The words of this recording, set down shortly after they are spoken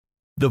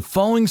The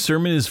following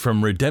sermon is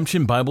from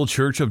Redemption Bible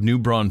Church of New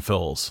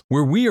Braunfels,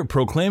 where we are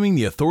proclaiming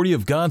the authority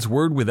of God's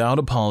Word without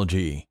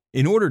apology,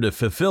 in order to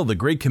fulfill the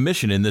Great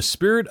Commission in the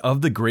spirit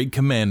of the Great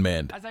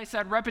Commandment. As I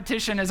said,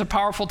 repetition is a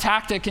powerful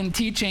tactic in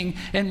teaching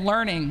and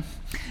learning.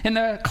 In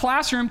the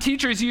classroom,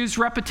 teachers use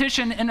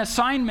repetition in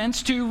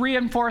assignments to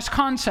reinforce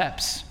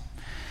concepts.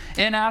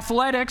 In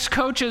athletics,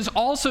 coaches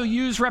also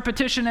use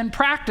repetition in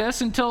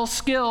practice until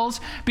skills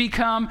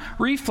become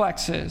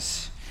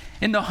reflexes.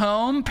 In the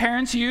home,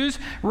 parents use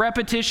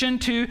repetition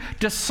to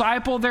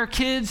disciple their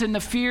kids in the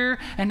fear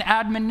and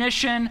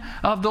admonition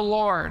of the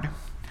Lord.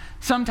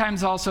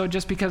 Sometimes also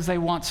just because they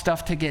want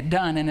stuff to get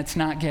done and it's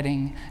not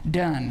getting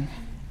done.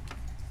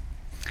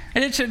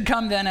 And it should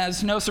come then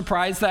as no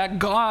surprise that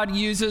God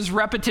uses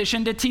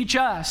repetition to teach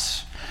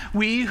us.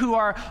 We who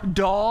are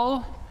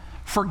dull,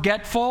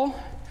 forgetful,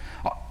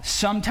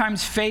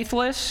 sometimes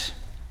faithless,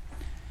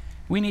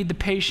 we need the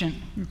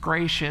patient,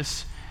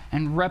 gracious,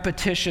 and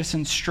repetitious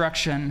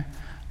instruction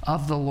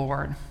of the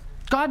Lord.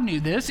 God knew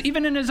this,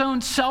 even in his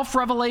own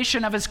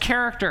self-revelation of his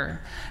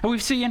character. And we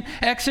see in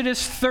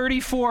Exodus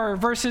 34,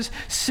 verses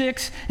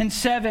 6 and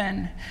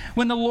 7,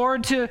 when the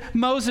Lord to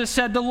Moses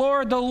said, the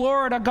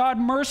Lord, a God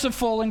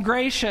merciful and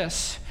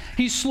gracious.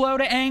 He's slow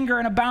to anger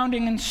and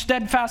abounding in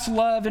steadfast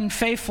love and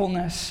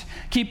faithfulness,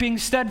 keeping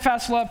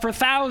steadfast love for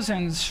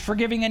thousands,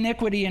 forgiving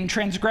iniquity and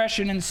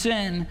transgression and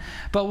sin,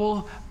 but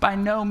will by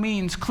no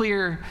means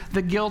clear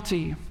the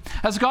guilty.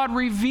 As God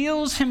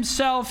reveals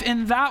himself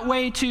in that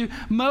way to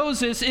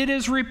Moses, it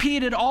is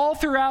repeated all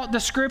throughout the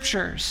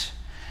scriptures.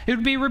 It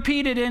would be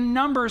repeated in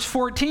Numbers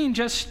 14,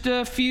 just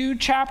a few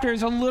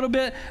chapters a little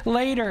bit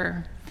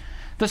later.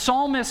 The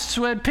psalmists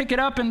would pick it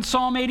up in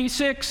Psalm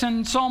 86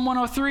 and Psalm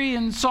 103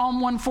 and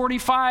Psalm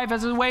 145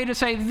 as a way to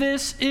say,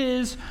 this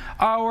is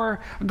our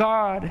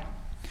God.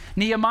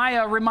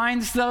 Nehemiah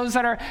reminds those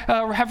that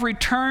have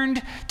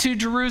returned to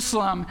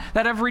Jerusalem,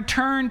 that have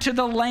returned to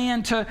the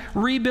land to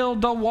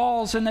rebuild the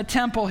walls and the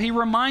temple. He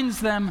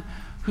reminds them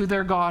who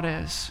their God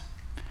is.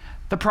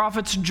 The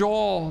prophets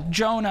Joel,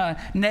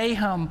 Jonah,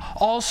 Nahum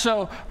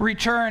also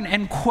return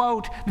and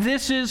quote,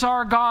 this is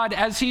our God,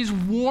 as he's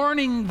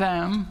warning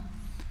them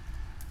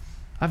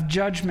of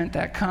judgment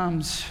that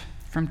comes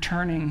from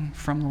turning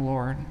from the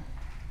Lord.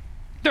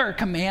 There are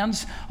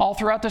commands all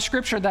throughout the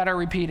scripture that are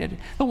repeated.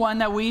 The one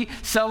that we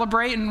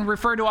celebrate and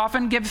refer to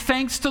often, give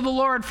thanks to the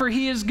Lord, for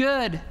he is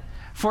good,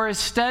 for his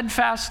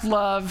steadfast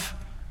love,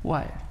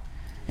 what?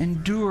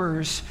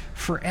 Endures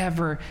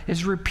forever,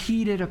 is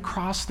repeated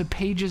across the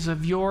pages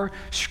of your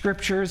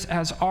scriptures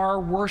as our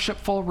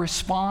worshipful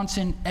response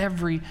in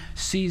every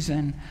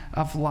season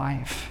of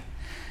life.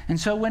 And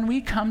so when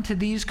we come to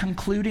these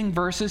concluding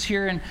verses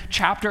here in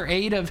chapter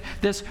 8 of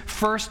this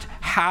first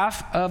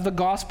half of the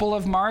Gospel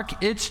of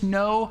Mark, it's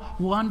no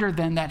wonder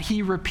then that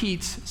he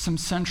repeats some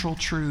central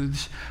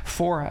truths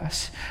for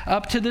us.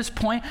 Up to this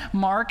point,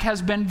 Mark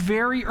has been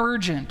very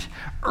urgent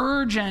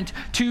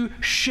to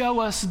show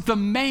us the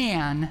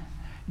man,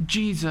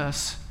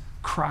 Jesus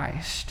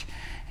Christ.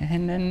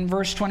 And in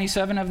verse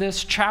 27 of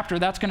this chapter,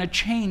 that's going to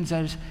change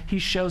as he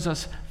shows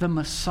us the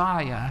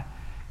Messiah,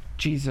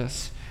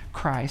 Jesus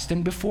Christ.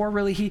 And before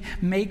really he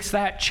makes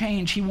that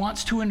change, he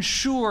wants to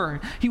ensure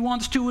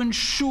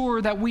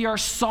that we are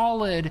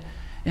solid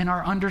in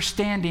our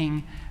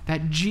understanding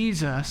that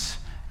Jesus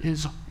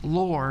is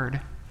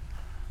Lord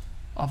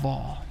of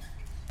all.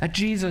 That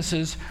Jesus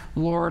is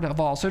Lord of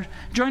all. So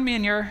join me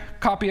in your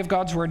copy of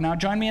God's Word now.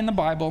 Join me in the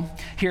Bible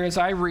here as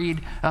I read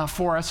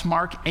for us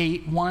Mark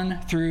 8, 1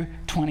 through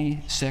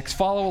 26.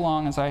 Follow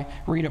along as I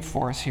read it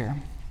for us here.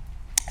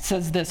 It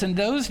says this, in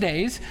those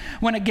days,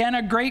 when again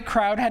a great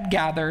crowd had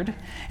gathered,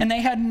 and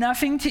they had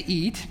nothing to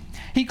eat,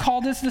 he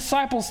called his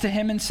disciples to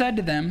him and said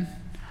to them,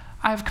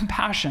 I have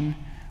compassion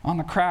on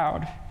the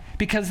crowd,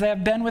 because they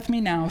have been with me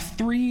now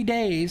 3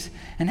 days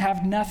and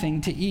have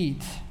nothing to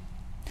eat.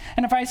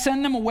 And if I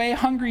send them away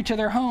hungry to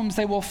their homes,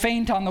 they will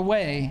faint on the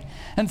way,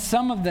 and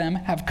some of them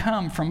have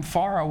come from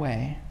far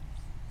away.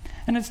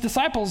 And his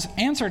disciples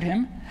answered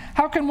him,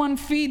 how can one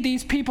feed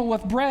these people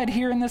with bread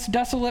here in this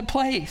desolate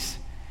place?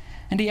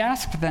 And he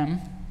asked them,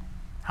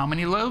 how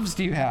many loaves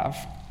do you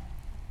have?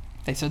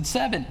 They said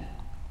 7.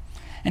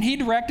 And he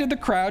directed the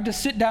crowd to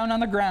sit down on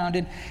the ground,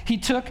 and he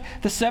took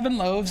the 7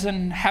 loaves,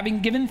 and having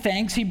given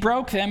thanks, he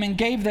broke them and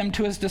gave them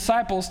to his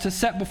disciples to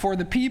set before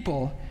the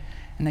people.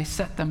 And they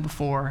set them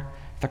before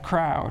the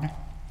crowd.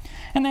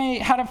 And they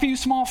had a few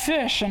small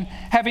fish, and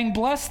having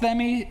blessed them,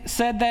 he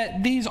said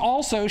that these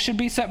also should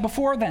be set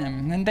before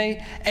them. And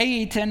they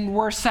ate and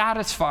were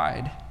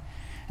satisfied.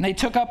 And they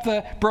took up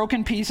the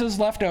broken pieces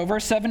left over,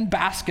 7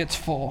 baskets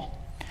full.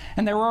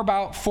 And there were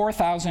about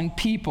 4,000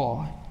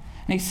 people.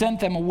 And he sent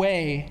them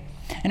away.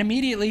 And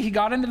immediately he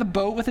got into the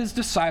boat with his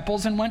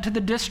disciples and went to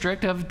the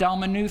district of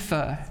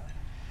Dalmanutha.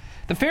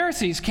 The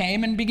Pharisees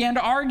came and began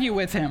to argue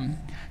with him,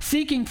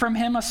 seeking from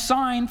him a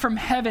sign from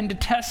heaven to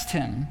test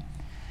him.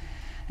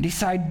 And he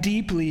sighed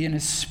deeply in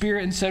his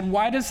spirit and said,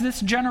 why does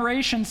this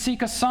generation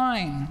seek a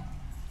sign?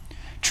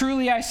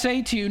 Truly I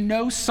say to you,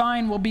 no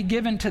sign will be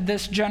given to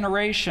this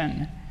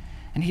generation.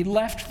 And he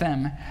left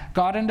them,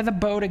 got into the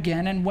boat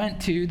again, and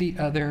went to the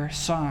other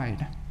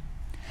side.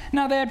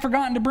 Now they had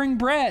forgotten to bring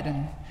bread,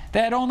 and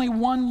they had only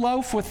one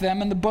loaf with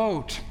them in the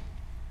boat.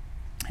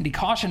 And he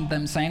cautioned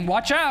them, saying,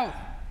 "Watch out!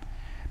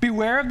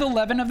 Beware of the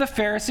leaven of the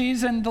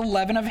Pharisees and the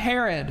leaven of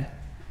Herod."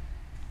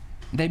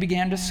 They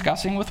began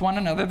discussing with one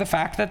another the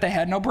fact that they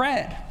had no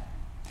bread.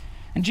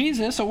 And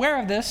Jesus, aware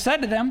of this,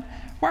 said to them,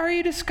 "Why are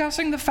you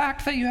discussing the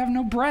fact that you have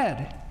no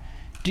bread?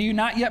 Do you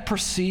not yet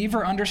perceive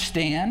or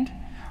understand?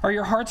 Are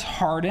your hearts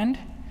hardened?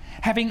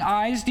 Having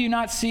eyes, do you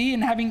not see?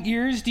 And having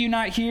ears, do you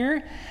not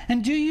hear?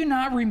 And do you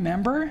not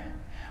remember?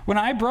 When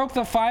I broke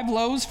the 5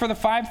 loaves for the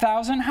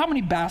 5,000, how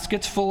many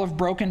baskets full of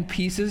broken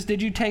pieces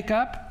did you take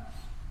up?"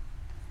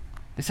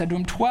 They said to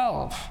him,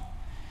 12.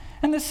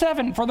 "And the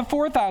 7 for the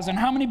 4,000,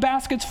 how many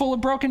baskets full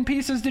of broken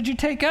pieces did you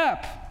take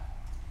up?"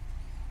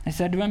 They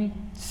said to him,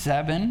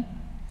 7.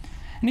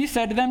 And he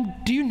said to them,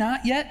 "Do you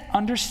not yet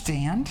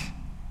understand?"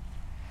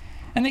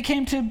 And they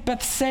came to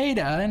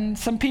Bethsaida, and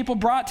some people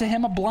brought to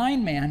him a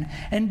blind man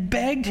and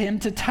begged him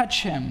to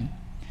touch him.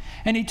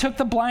 And he took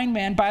the blind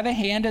man by the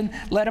hand and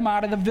led him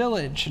out of the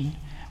village. And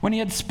when he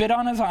had spit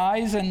on his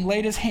eyes and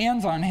laid his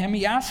hands on him,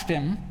 he asked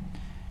him,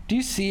 "Do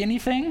you see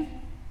anything?"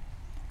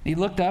 He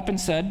looked up and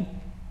said,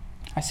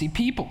 "I see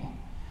people,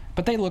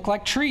 but they look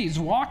like trees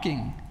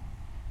walking."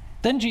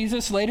 Then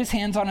Jesus laid his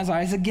hands on his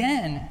eyes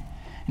again,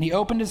 and he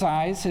opened his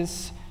eyes.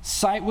 His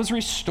sight was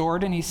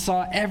restored, and he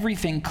saw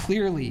everything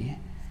clearly.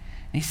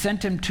 And he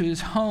sent him to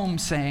his home,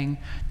 saying,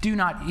 "Do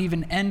not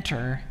even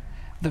enter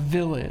the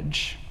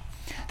village."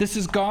 This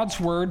is God's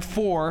word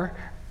for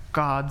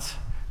God's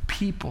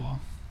people.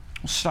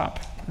 We'll stop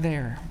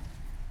there.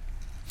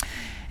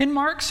 In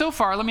Mark so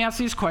far, let me ask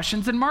these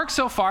questions. In Mark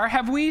so far,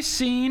 have we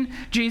seen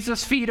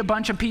Jesus feed a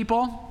bunch of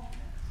people?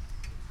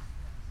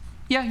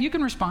 Yeah, you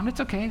can respond. It's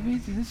okay. You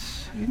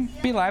can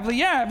be lively.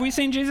 Yeah, have we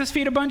seen Jesus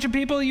feed a bunch of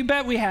people? You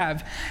bet we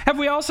have. Have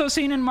we also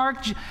seen in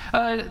Mark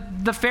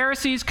the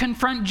Pharisees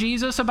confront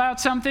Jesus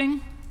about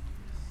something?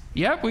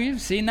 Yep,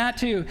 we've seen that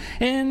too.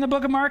 In the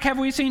book of Mark, have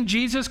we seen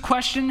Jesus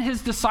question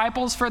his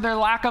disciples for their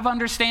lack of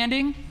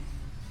understanding?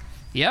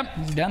 Yep,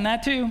 he's done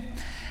that too.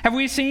 Have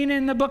we seen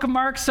in the book of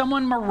Mark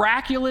someone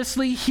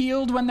miraculously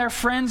healed when their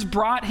friends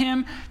brought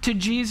him to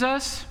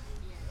Jesus?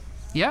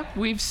 Yep,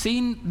 we've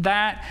seen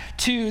that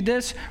too.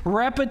 This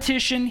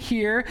repetition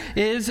here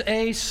is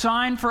a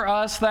sign for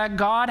us that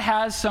God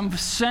has some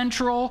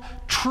central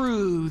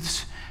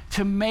truths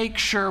to make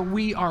sure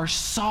we are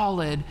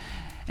solid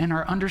in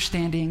our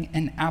understanding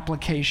and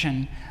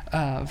application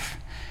of.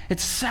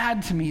 It's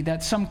sad to me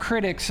that some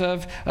critics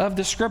of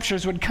the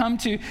scriptures would come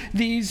to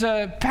these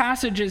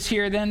passages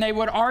here, then they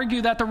would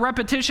argue that the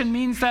repetition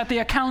means that the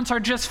accounts are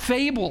just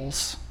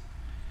fables.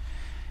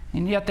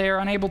 And yet they are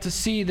unable to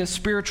see the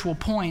spiritual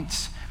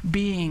points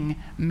being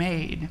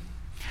made.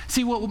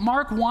 See, what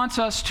Mark wants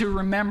us to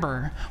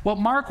remember, what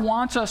Mark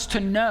wants us to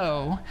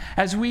know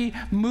as we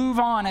move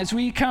on, as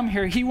we come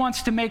here, he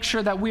wants to make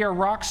sure that we are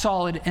rock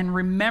solid in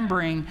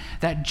remembering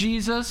that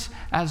Jesus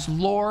as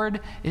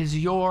Lord is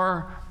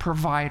your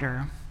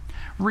provider.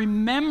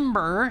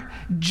 Remember,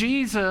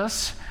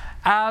 Jesus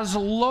as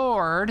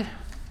Lord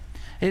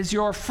is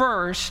your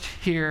first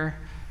here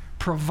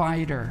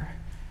provider.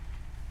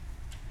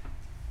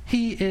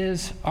 He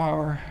is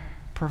our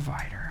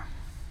provider.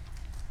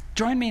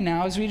 Join me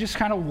now as we just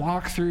kind of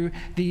walk through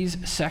these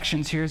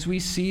sections here as we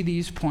see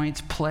these points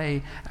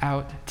play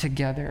out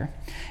together.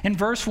 In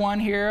verse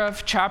 1 here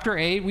of chapter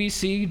 8, we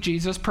see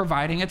Jesus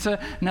providing. It's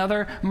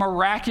another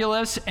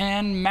miraculous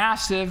and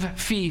massive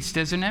feast,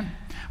 isn't it?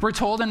 We're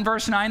told in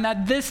verse 9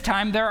 that this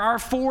time there are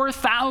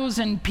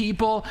 4,000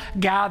 people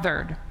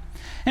gathered.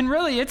 And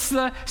really, it's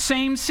the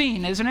same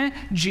scene, isn't it?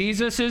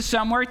 Jesus is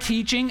somewhere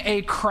teaching,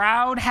 a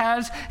crowd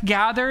has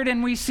gathered,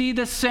 and we see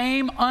the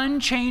same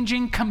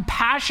unchanging,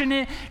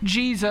 compassionate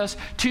Jesus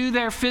to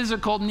their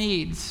physical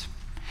needs.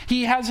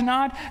 He has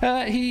not,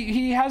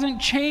 he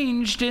hasn't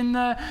changed in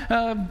the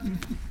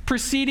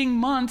preceding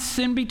months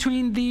in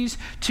between these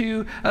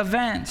two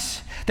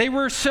events. They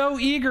were so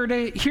eager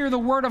to hear the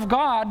word of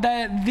God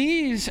that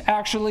these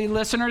actually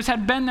listeners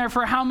had been there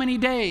for how many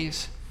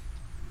days?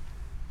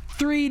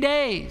 3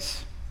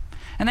 days.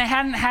 And they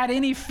hadn't had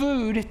any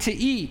food to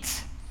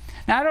eat.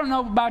 Now, I don't know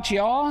about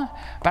y'all,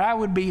 but I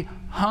would be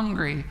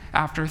hungry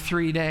after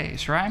 3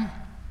 days, right?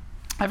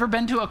 Ever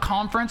been to a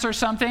conference or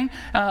something,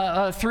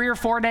 a 3 or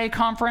 4 day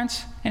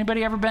conference?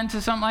 Anybody ever been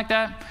to something like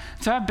that?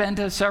 So I've been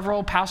to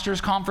several pastors'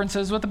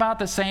 conferences with about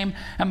the same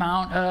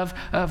amount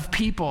of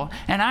people.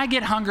 And I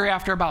get hungry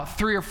after about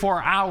 3 or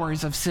 4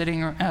 hours of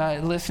sitting,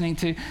 listening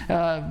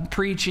to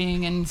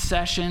preaching and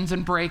sessions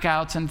and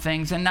breakouts and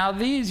things. And now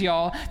these,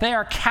 y'all, they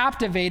are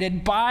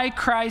captivated by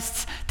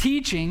Christ's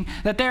teaching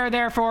that they're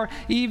there for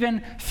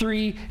even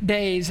 3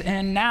 days.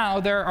 And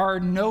now there are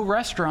no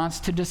restaurants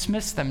to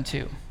dismiss them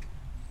to.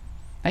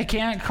 They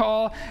can't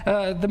call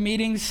the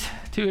meetings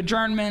to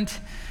adjournment,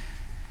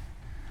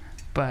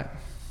 but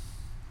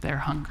they're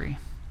hungry.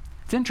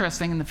 It's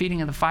interesting, in the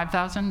feeding of the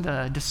 5,000,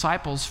 the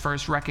disciples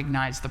first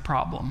recognized the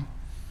problem.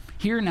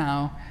 Here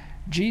now,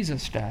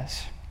 Jesus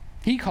does.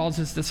 He calls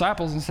his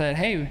disciples and said,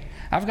 hey,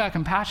 I've got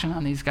compassion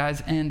on these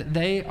guys, and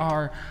they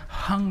are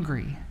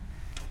hungry.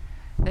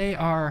 They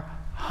are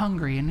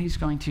hungry, and he's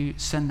going to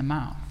send them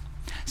out.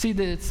 See,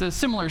 it's a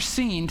similar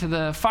scene to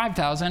the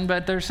 5,000,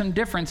 but there's some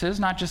differences,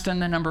 not just in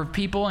the number of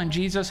people and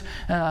Jesus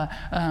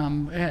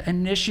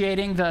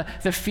initiating the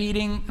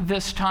feeding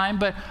this time,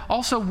 but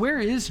also where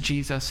is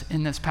Jesus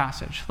in this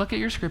passage? Look at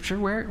your scripture.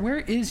 Where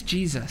is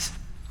Jesus?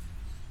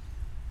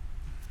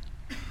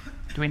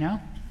 Do we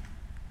know?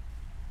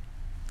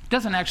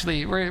 Doesn't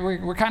actually,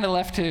 we're kind of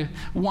left to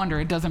wonder.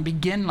 It doesn't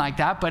begin like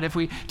that, but if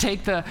we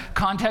take the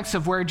context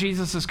of where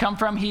Jesus has come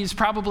from, he's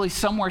probably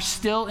somewhere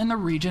still in the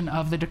region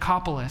of the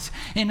Decapolis,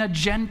 in a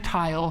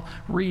Gentile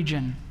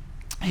region.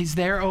 He's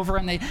there over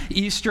in the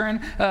eastern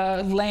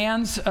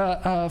lands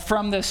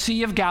from the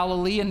Sea of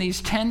Galilee in these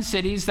 10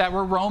 cities that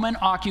were Roman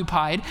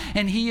occupied.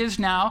 And he is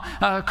now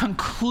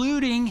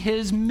concluding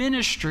his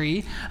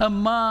ministry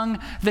among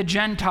the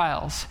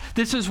Gentiles.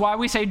 This is why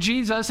we say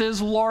Jesus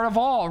is Lord of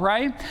all,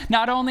 right?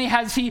 Not only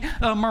has he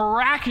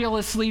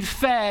miraculously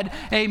fed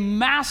a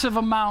massive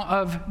amount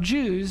of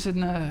Jews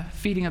in the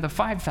feeding of the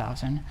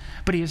 5,000,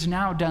 but he has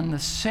now done the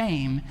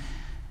same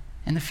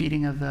in the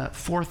feeding of the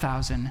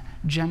 4,000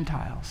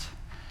 Gentiles.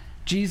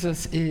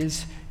 Jesus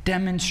is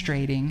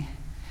demonstrating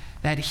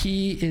that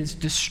he is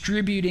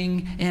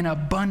distributing in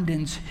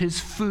abundance his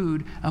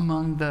food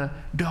among the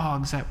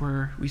dogs that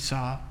we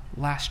saw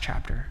last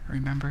chapter,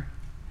 remember?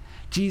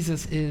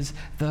 Jesus is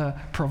the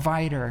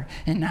provider.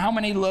 And how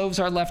many loaves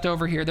are left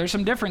over here? There's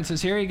some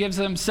differences here. He gives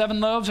them 7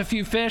 loaves, a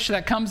few fish.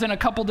 That comes in a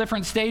couple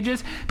different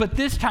stages. But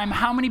this time,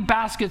 how many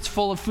baskets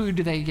full of food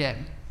do they get?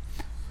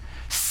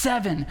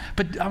 7.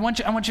 But I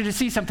want you to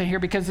see something here,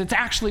 because it's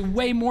actually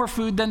way more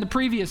food than the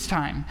previous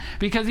time.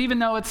 Because even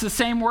though it's the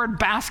same word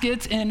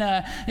baskets in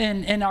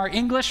our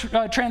English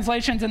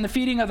translations, in the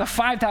feeding of the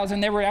 5,000,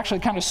 they were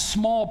actually kind of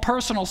small,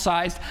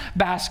 personal-sized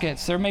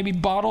baskets. They're maybe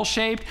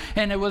bottle-shaped,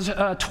 and it was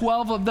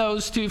 12 of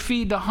those to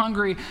feed the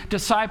hungry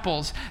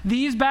disciples.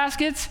 These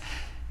baskets,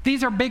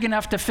 these are big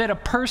enough to fit a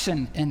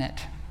person in it.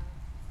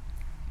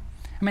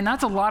 I mean,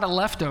 that's a lot of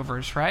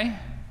leftovers, right?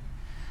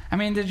 I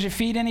mean, did you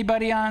feed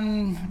anybody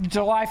on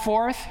July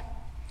 4th?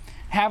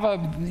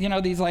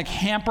 Have these like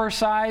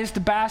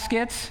hamper-sized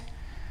baskets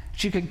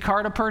that you could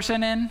cart a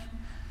person in?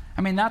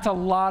 I mean, that's a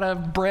lot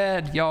of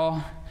bread,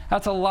 y'all.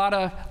 That's a lot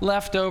of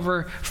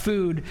leftover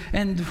food.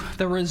 And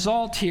the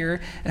result here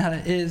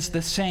is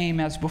the same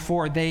as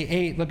before. They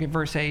ate, look at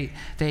verse 8,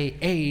 they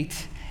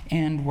ate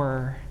and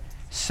were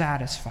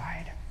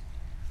satisfied.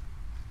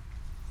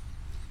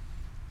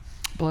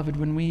 Beloved,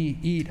 when we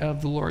eat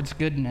of the Lord's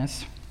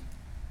goodness,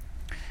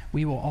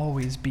 we will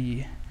always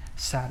be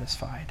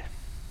satisfied.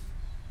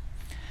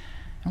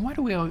 And why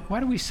do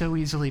we so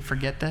easily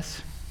forget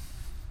this?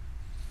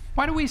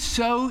 Why do we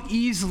so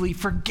easily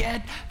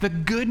forget the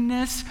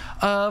goodness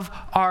of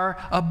our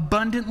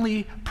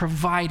abundantly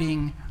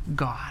providing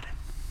God?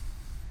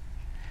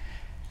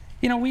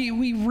 You know,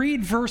 we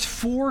read verse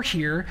 4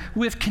 here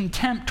with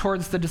contempt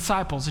towards the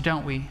disciples,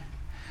 don't we?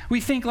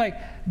 We think like,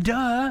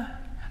 duh.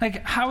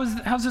 Like,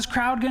 how's this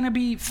crowd going to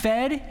be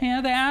fed? You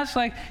know, they ask,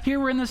 like, here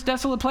we're in this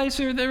desolate place.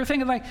 They were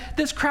thinking, like,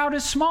 this crowd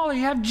is smaller.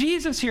 You have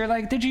Jesus here.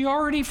 Like, did you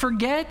already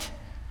forget?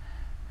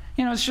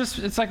 You know,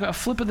 it's like a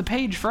flip of the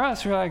page for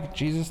us. We're like,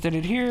 Jesus did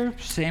it here.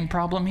 Same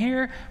problem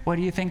here. What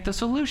do you think the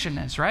solution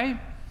is, right?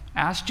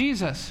 Ask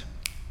Jesus.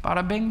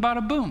 Bada bing,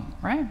 bada boom,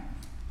 right?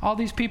 All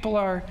these people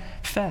are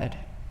fed.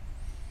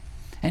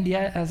 And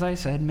yet, as I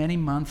said, many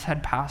months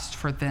had passed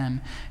for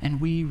them, and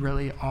we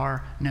really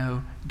are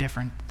no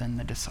different than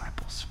the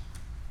disciples.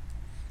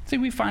 See,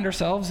 we find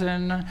ourselves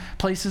in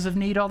places of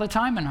need all the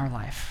time in our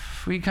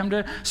life. We come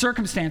to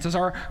circumstances,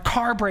 our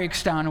car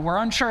breaks down, and we're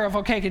unsure of,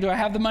 okay, do I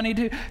have the money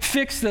to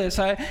fix this?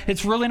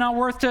 It's really not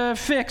worth to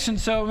fix, and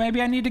so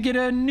maybe I need to get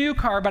a new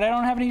car, but I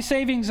don't have any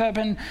savings up,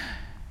 and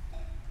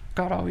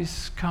God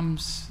always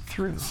comes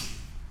through.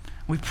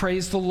 We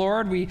praise the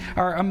Lord, we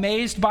are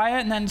amazed by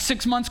it, and then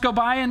 6 months go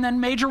by, and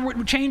then major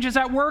changes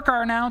at work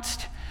are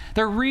announced.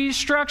 They're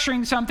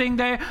restructuring something,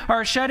 they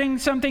are shutting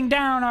something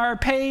down, our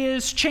pay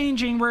is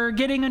changing, we're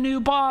getting a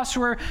new boss,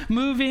 we're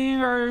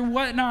moving or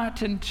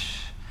whatnot, and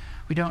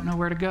we don't know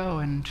where to go,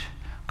 and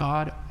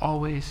God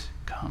always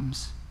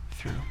comes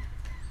through.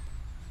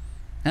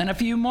 And a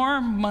few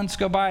more months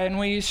go by, and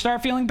we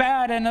start feeling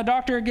bad, and the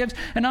doctor gives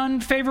an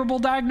unfavorable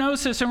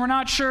diagnosis, and we're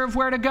not sure of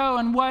where to go,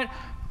 and what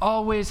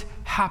always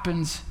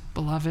happens,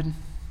 beloved?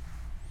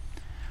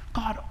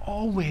 God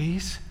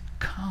always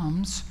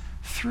comes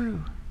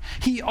through.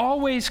 He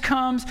always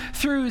comes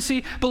through.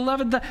 See,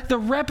 beloved, the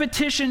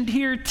repetition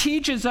here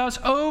teaches us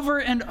over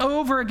and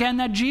over again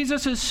that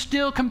Jesus is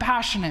still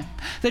compassionate,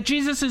 that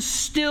Jesus is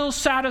still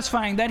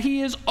satisfying, that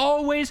he is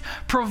always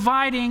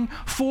providing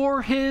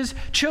for his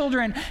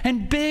children,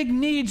 and big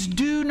needs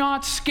do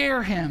not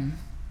scare him.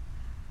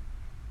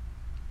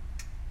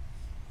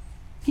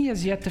 He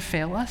has yet to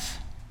fail us.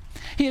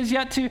 He has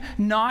yet to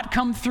not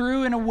come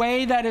through in a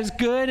way that is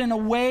good, in a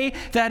way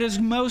that is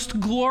most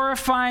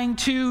glorifying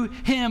to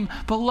him.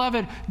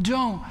 Beloved,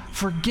 don't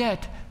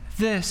forget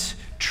this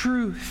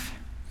truth.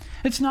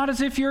 It's not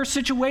as if your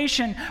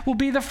situation will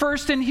be the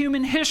first in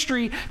human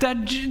history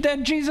that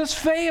Jesus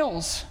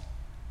fails.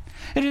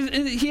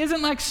 He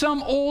isn't like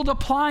some old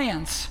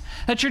appliance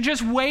that you're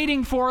just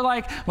waiting for,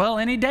 like, well,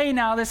 any day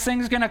now this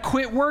thing's going to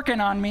quit working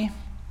on me.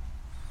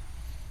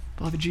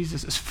 Beloved,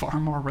 Jesus is far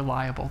more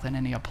reliable than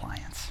any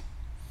appliance.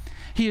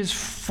 He is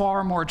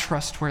far more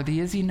trustworthy,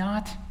 is he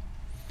not?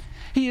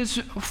 He is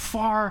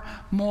far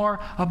more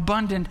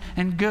abundant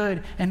and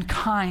good and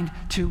kind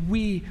to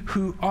we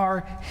who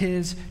are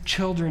his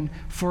children.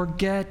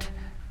 Forget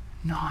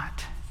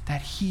not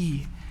that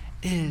he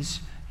is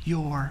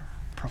your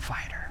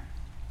provider.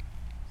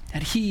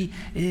 That he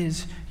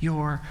is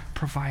your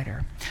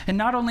provider. And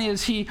not only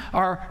is he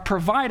our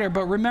provider,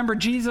 but remember,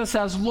 Jesus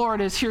as Lord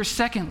is here,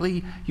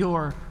 secondly,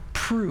 your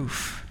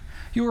proof.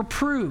 Your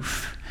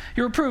proof.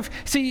 Your proof.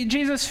 See,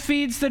 Jesus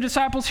feeds the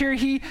disciples here.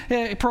 He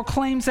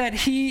proclaims that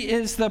he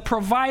is the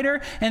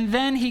provider, and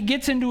then he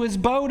gets into his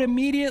boat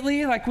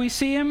immediately, like we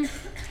see him.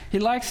 He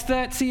likes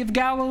that Sea of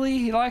Galilee.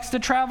 He likes to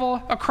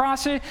travel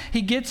across it.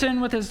 He gets in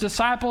with his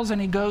disciples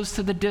and he goes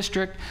to the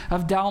district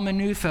of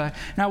Dalmanutha.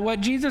 Now, what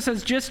Jesus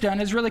has just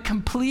done is really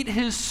complete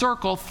his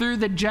circle through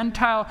the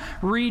Gentile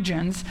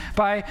regions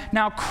by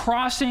now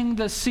crossing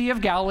the Sea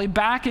of Galilee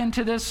back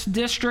into this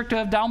district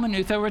of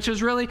Dalmanutha, which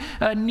is really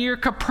near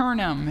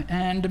Capernaum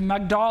and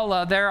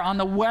Magdala there on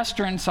the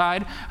western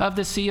side of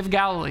the Sea of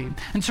Galilee.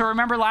 And so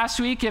remember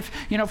last week, if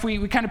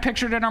we kind of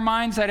pictured in our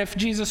minds that if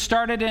Jesus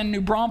started in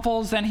New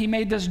Braunfels, then he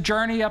made this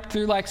journey up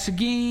through like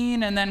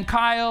Seguin and then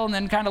Kyle and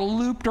then kind of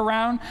looped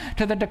around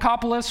to the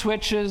Decapolis,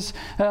 which is,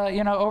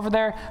 over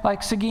there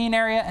like Seguin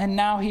area. And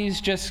now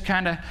he's just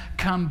kind of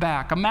come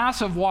back. A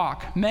massive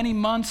walk, many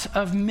months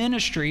of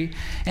ministry.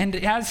 And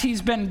as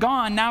he's been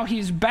gone, now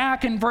he's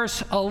back in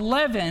verse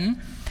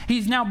 11.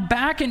 He's now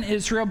back in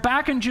Israel,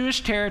 back in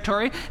Jewish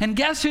territory. And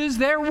guess who's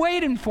there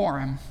waiting for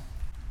him?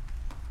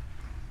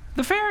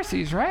 The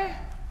Pharisees, right?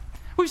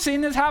 We've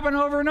seen this happen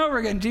over and over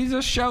again.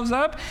 Jesus shows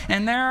up,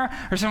 and there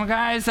are some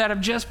guys that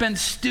have just been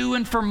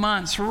stewing for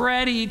months,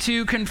 ready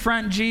to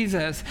confront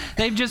Jesus.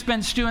 They've just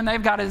been stewing.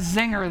 They've got a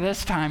zinger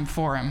this time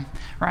for him,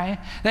 right?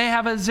 They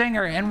have a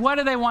zinger. And what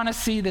do they want to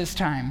see this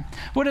time?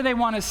 What do they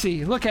want to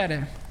see? Look at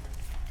it.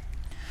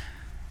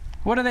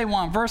 What do they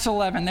want? Verse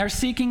 11, they're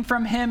seeking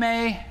from him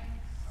a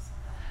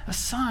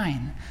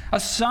sign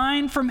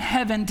from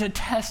heaven to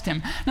test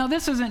him. Now,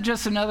 this isn't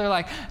just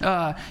another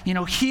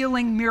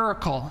healing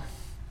miracle.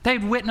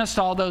 They've witnessed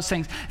all those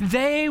things.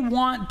 They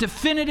want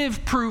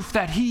definitive proof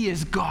that he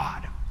is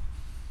God.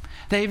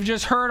 They've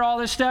just heard all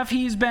this stuff.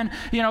 He's been,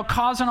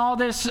 causing all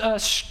this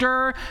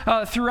stir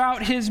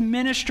throughout his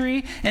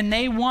ministry, and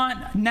they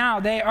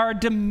are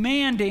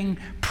demanding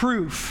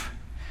proof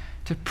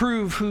to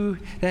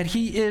prove that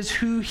he is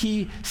who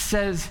he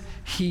says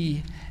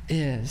he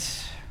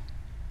is.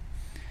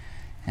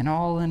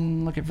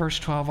 And look at verse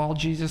 12, all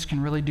Jesus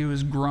can really do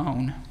is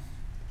groan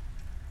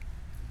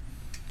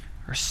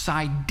or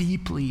sigh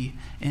deeply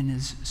in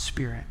his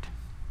spirit.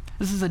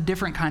 This is a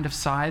different kind of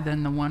sigh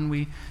than the one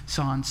we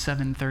saw in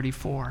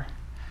 7:34.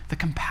 The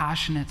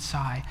compassionate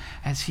sigh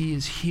as he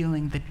is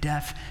healing the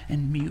deaf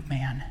and mute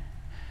man.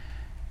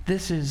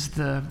 This is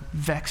the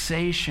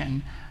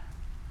vexation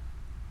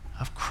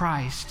of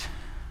Christ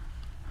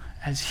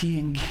as he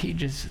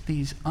engages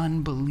these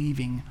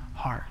unbelieving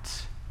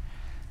hearts.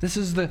 This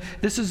is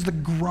the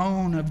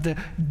groan of the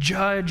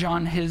judge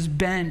on his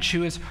bench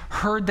who has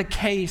heard the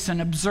case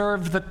and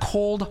observed the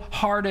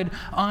cold-hearted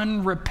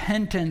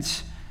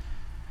unrepentance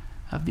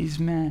of these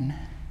men,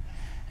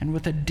 and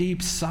with a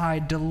deep sigh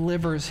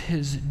delivers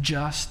his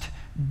just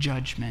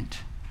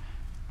judgment.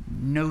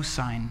 No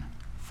sign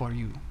for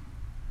you.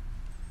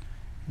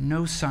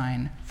 No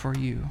sign for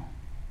you.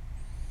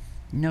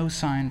 No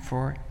sign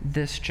for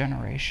this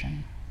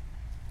generation.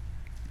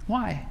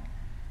 Why?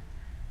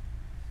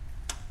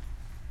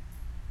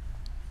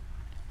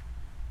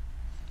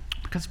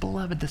 Because,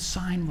 beloved, the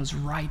sign was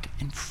right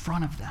in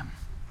front of them.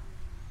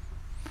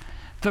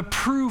 The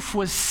proof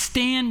was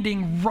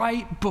standing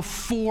right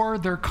before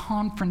their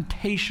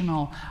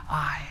confrontational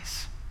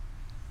eyes.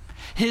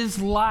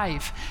 His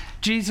life,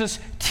 Jesus'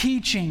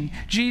 teaching,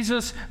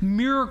 Jesus'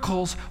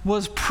 miracles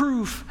was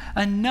proof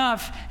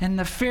enough, and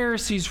the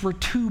Pharisees were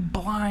too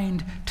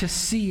blind to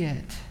see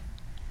it.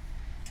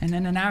 And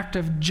in an act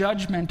of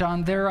judgment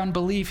on their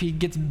unbelief, he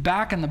gets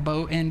back in the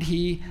boat and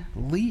he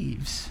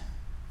leaves.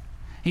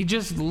 He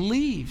just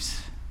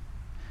leaves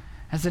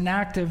as an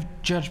act of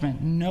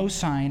judgment. No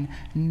sign,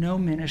 no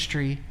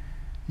ministry,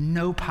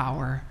 no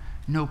power,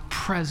 no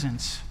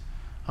presence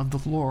of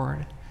the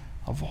Lord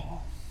of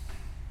all.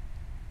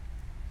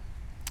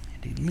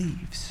 And he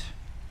leaves.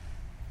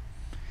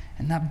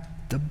 And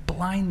the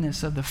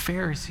blindness of the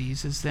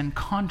Pharisees is then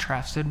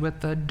contrasted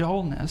with the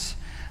dullness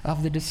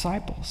of the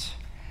disciples.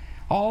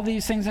 All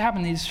these things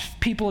happen. These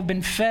people have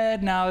been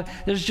fed. Now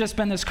there's just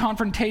been this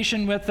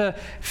confrontation with the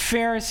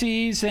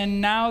Pharisees,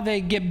 and now they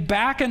get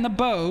back in the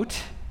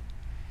boat.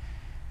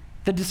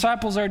 The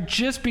disciples are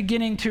just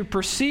beginning to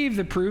perceive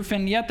the proof,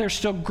 and yet they're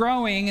still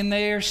growing, and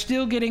they are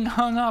still getting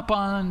hung up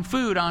on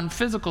food, on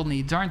physical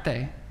needs, aren't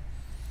they?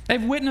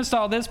 They've witnessed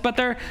all this, but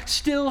they're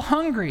still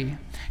hungry.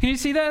 Can you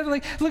see that?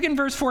 Like, look in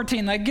verse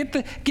 14. Like,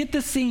 get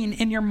the scene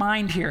in your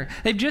mind here.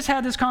 They've just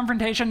had this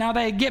confrontation. Now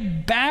they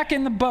get back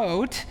in the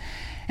boat,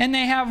 and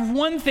they have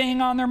one thing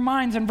on their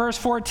minds in verse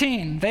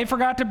 14. They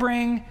forgot to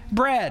bring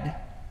bread.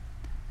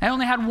 They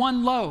only had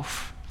one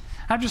loaf.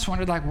 I've just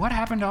wondered, like, what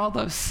happened to all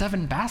those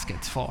 7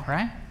 baskets full,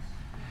 right?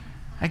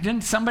 Like,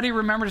 didn't somebody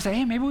remember to say,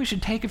 hey, maybe we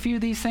should take a few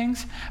of these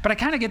things? But I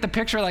kind of get the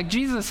picture, like,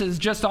 Jesus is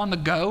just on the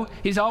go.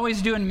 He's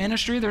always doing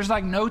ministry. There's,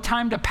 like, no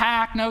time to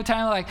pack, no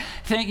time to, like,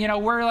 think,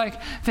 we're,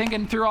 like,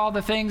 thinking through all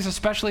the things,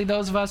 especially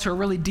those of us who are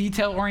really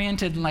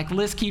detail-oriented and, like,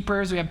 list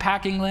keepers. We have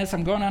packing lists.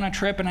 I'm going on a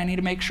trip, and I need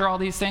to make sure all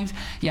these things.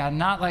 Yeah,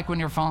 not like when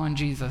you're following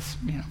Jesus,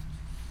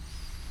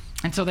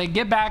 And so they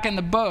get back in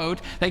the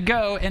boat, they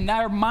go, and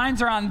their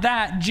minds are on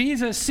that.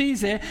 Jesus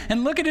sees it,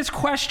 and look at his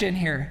question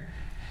here.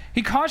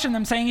 He cautioned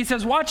them, saying, he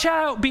says, watch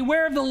out,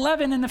 beware of the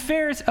leaven of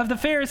the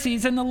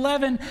Pharisees and the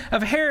leaven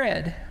of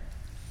Herod.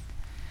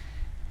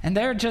 And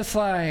they're just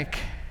like,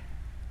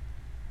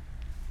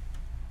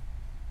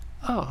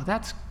 oh,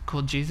 that's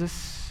cool,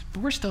 Jesus,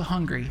 but we're still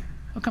hungry.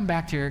 We'll come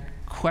back to your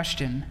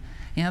question.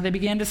 They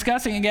began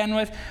discussing again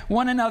with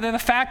one another the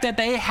fact that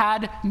they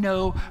had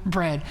no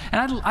bread.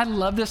 And I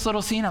love this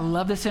little scene. I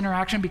love this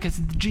interaction because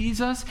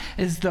Jesus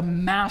is the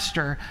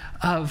master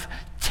of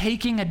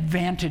taking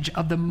advantage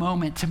of the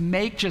moment to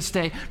make just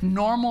a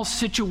normal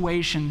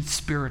situation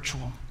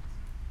spiritual.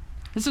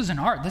 This is an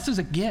art. This is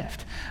a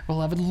gift.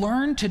 Beloved,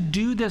 learn to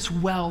do this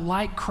well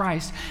like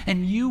Christ,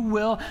 and you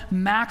will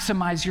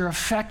maximize your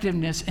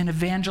effectiveness in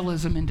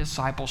evangelism and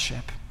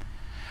discipleship.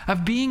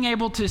 Of being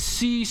able to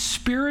see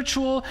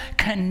spiritual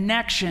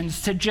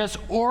connections to just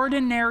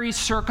ordinary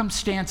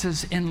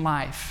circumstances in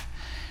life.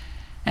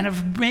 And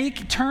of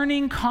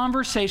turning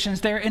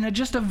conversations there in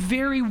just a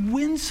very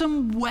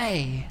winsome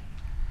way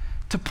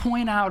to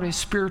point out a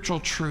spiritual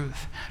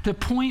truth, to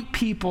point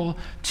people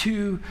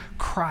to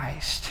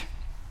Christ.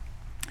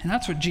 And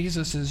that's what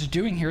Jesus is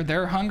doing here.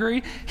 They're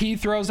hungry. He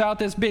throws out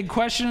this big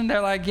question. They're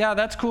like, yeah,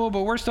 that's cool,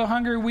 but we're still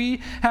hungry.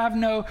 We have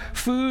no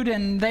food,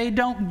 and they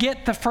don't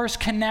get the first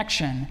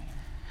connection.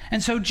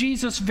 And so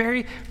Jesus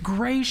very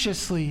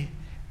graciously,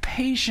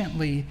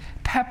 patiently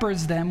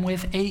peppers them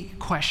with 8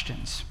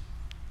 questions.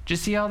 Did you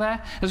see all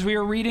that? As we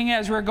were reading it,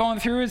 as we were going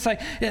through, it's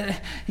like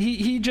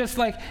he just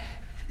like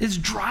is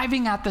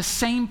driving at the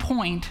same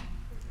point,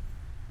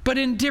 but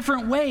in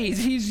different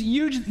ways. He's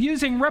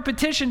using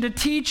repetition to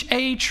teach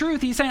a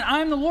truth. He's saying,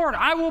 I'm the Lord.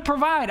 I will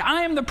provide.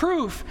 I am the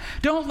proof.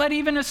 Don't let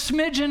even a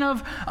smidgen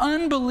of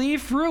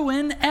unbelief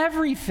ruin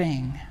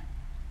everything.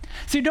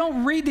 So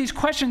don't read these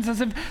questions as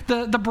if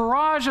the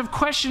barrage of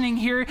questioning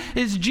here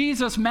is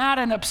Jesus mad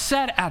and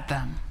upset at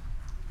them.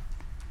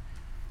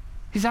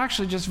 He's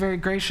actually just very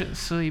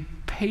graciously,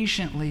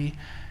 patiently,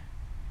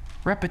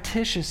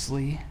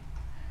 repetitiously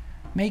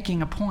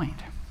making a point.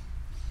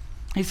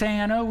 He's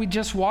saying, I know we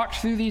just walked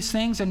through these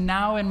things, and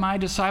now in my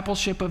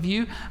discipleship of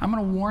you, I'm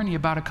going to warn you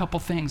about a couple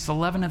things, the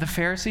leaven of the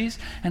Pharisees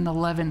and the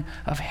leaven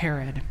of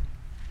Herod.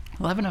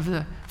 The leaven of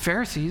the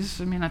Pharisees,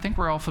 I think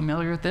we're all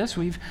familiar with this.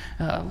 We've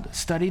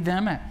studied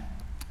them at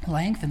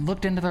length and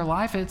looked into their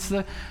life. It's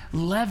the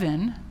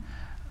leaven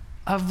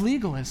of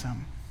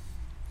legalism,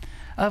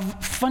 of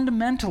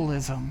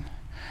fundamentalism,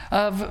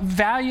 of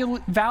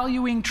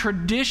valuing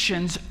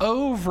traditions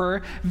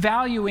over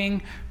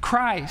valuing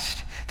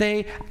Christ.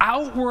 They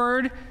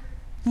outward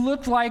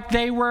looked like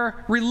they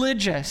were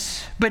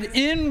religious, but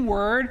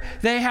inward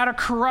they had a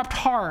corrupt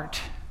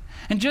heart.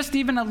 And just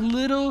even a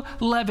little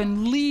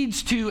leaven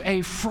leads to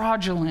a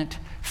fraudulent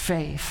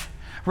faith,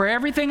 where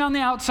everything on the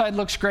outside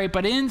looks great,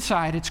 but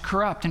inside it's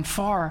corrupt and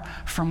far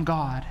from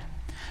God.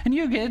 And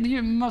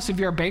most of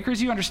you are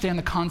bakers, you understand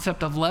the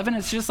concept of leaven.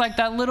 It's just like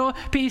that little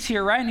piece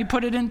here, right? And you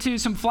put it into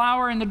some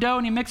flour in the dough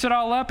and you mix it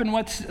all up, and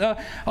what's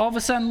all of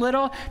a sudden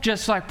little,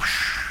 just like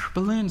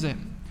balloons it.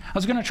 I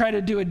was going to try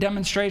to do a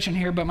demonstration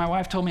here, but my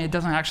wife told me it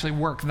doesn't actually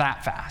work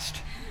that fast.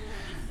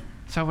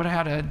 So I would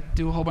have had to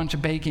do a whole bunch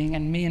of baking,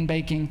 and me and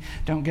baking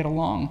don't get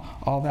along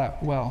all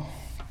that well.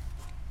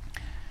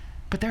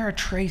 But there are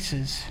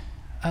traces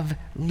of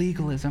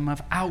legalism,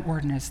 of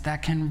outwardness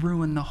that can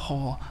ruin the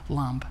whole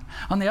lump.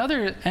 On the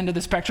other end of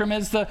the spectrum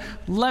is the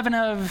leaven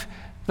of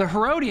the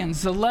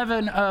Herodians, the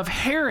leaven of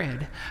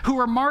Herod, who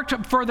are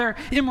marked for their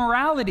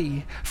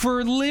immorality,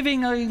 for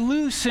living a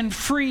loose and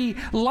free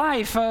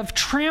life, of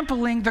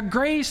trampling the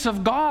grace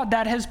of God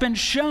that has been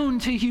shown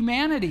to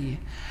humanity.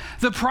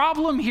 The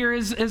problem here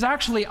is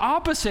actually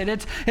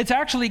opposite. It's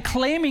actually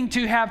claiming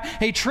to have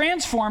a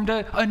transformed,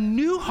 a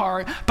new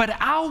heart, but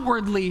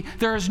outwardly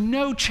there is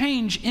no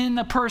change in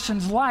the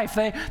person's life.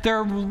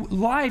 Their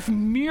life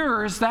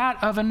mirrors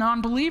that of a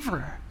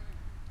non-believer.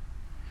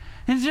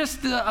 And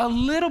just a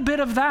little bit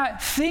of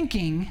that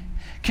thinking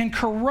can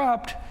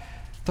corrupt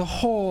the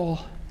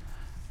whole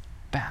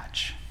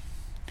batch.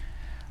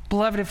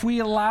 Beloved, if we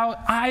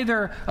allow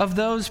either of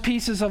those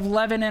pieces of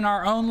leaven in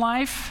our own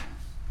life,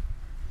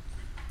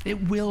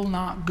 it will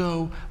not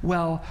go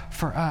well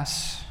for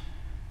us.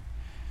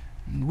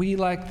 We,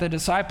 like the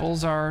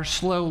disciples, are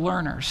slow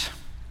learners.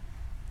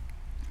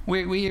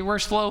 We're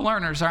slow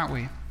learners, aren't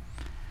we?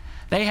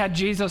 They had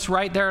Jesus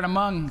right there and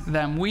among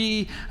them.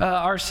 We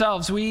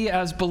ourselves, we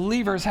as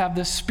believers have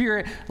the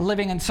Spirit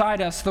living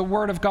inside us, the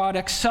Word of God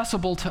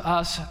accessible to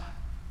us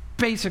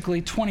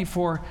basically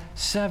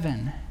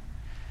 24/7.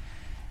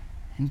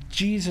 And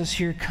Jesus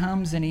here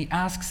comes and he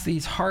asks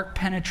these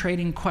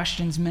heart-penetrating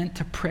questions meant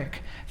to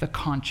prick the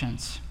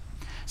conscience.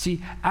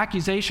 See,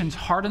 accusations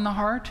harden the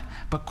heart,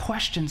 but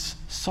questions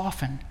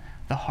soften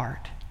the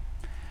heart.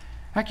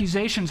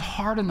 Accusations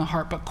harden the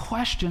heart, but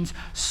questions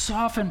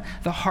soften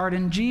the heart.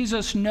 And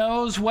Jesus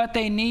knows what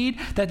they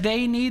need, that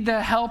they need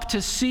the help to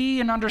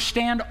see and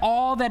understand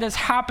all that is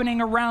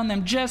happening around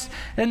them, just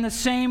in the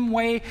same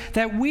way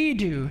that we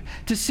do,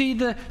 to see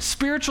the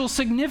spiritual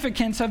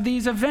significance of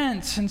these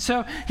events. And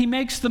so he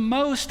makes the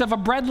most of a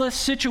breadless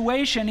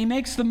situation. He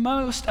makes the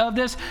most of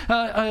this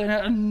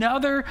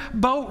another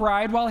boat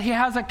ride while he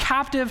has a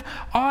captive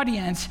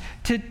audience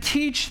to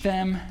teach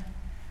them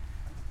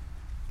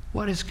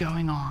what is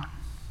going on,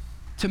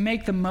 to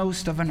make the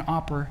most of an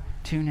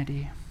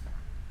opportunity.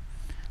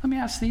 Let me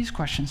ask these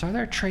questions. Are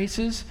there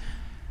traces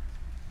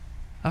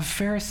of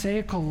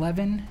Pharisaical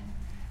leaven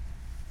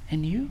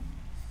in you?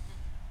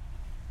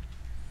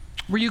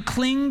 Will you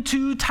cling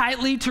too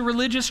tightly to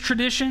religious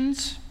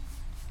traditions?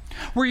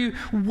 Will you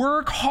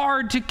work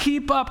hard to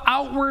keep up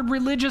outward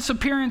religious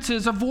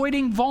appearances,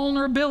 avoiding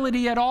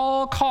vulnerability at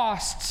all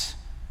costs?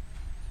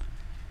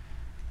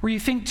 Where you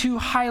think too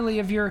highly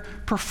of your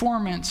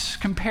performance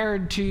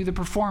compared to the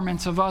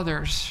performance of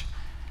others,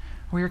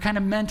 where you're kind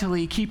of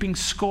mentally keeping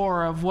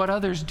score of what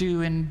others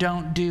do and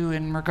don't do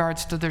in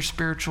regards to their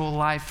spiritual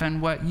life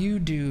and what you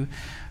do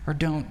or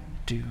don't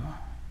do?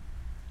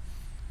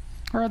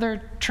 Or are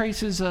there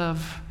traces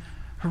of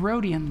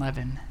Herodian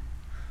leaven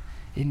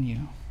in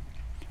you,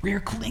 where you're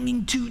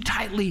clinging too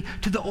tightly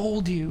to the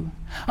old you,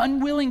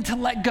 unwilling to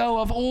let go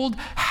of old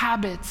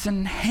habits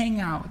and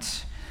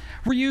hangouts?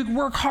 Where you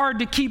work hard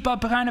to keep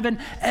up a kind of an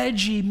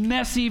edgy,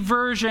 messy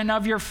version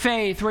of your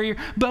faith, where you're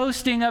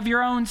boasting of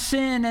your own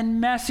sin and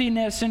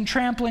messiness and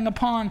trampling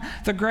upon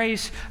the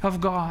grace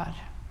of God.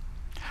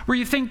 Where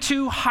you think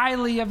too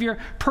highly of your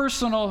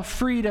personal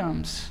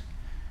freedoms,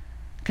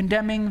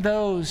 condemning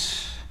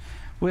those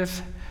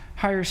with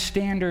higher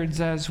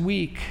standards as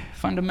weak,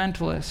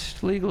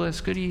 fundamentalist,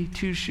 legalist, goody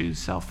two-shoes,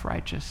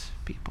 self-righteous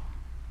people.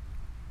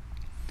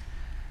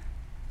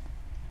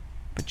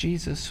 But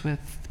Jesus,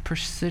 with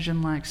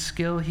precision-like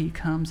skill, he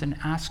comes and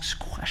asks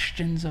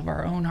questions of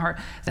our own heart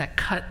that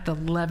cut the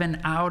leaven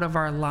out of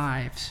our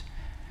lives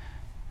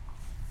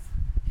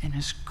in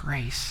his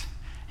grace,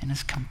 in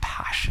his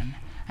compassion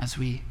as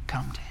we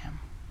come to him.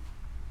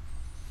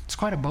 It's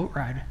quite a boat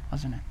ride,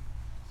 wasn't it?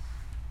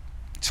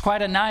 It's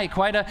quite a night,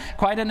 quite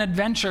an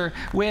adventure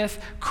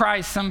with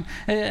Christ.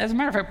 As a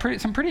matter of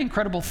fact, some pretty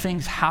incredible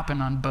things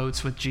happen on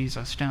boats with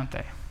Jesus, don't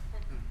they?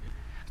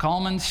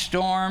 Calming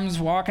storms,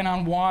 walking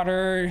on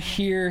water,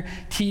 here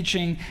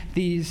teaching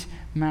these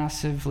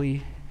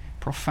massively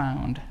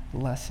profound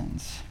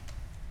lessons.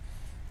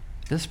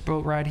 This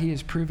boat ride, he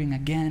is proving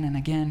again and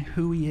again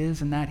who he is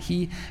and that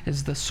he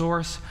is the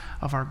source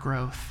of our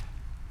growth.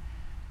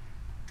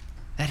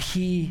 That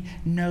he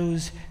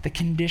knows the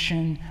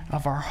condition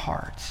of our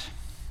hearts.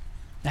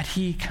 That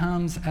he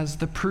comes as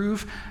the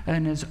proof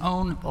in his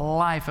own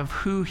life of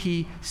who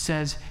he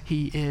says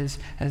he is,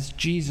 as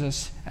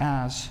Jesus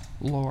as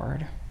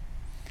Lord.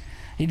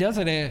 He does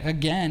it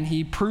again.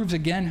 He proves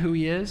again who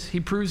he is. He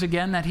proves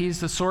again that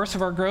he's the source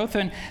of our growth.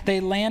 And they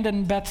land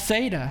in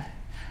Bethsaida,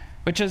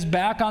 which is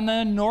back on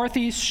the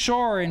northeast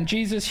shore. And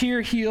Jesus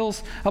here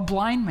heals a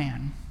blind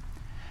man.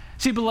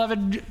 See,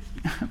 beloved,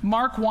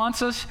 Mark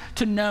wants us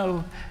to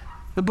know,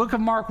 the book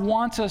of Mark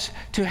wants us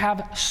to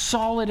have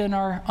solid in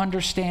our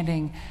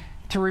understanding,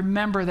 to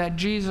remember that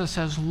Jesus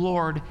as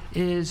Lord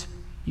is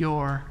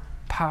your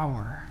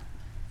power.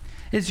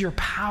 Is your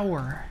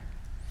power.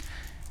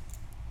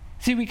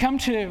 See, we come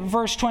to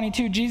verse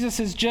 22. Jesus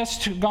has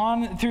just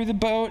gone through the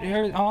boat,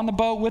 or on the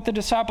boat with the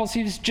disciples.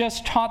 He's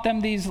just taught them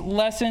these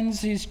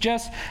lessons. He's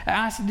just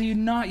asked, do you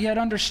not yet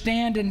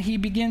understand? And he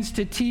begins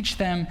to teach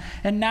them.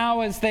 And now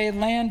as they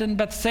land in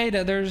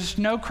Bethsaida, there's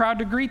no crowd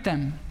to greet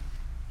them.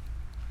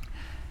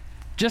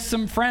 Just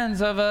some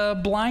friends of a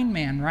blind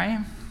man, right?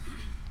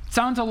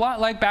 Sounds a lot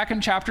like back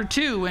in chapter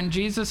 2 when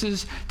Jesus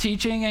is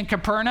teaching in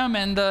Capernaum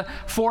and the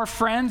 4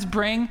 friends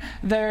bring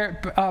their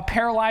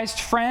paralyzed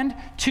friend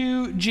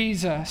to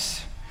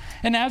Jesus.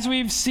 And as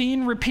we've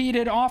seen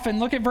repeated often,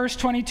 look at verse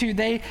 22.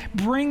 They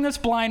bring this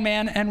blind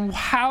man, and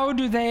how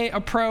do they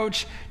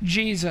approach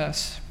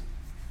Jesus?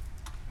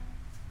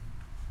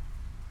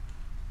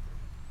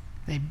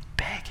 They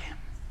beg him.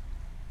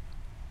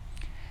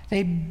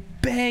 They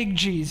beg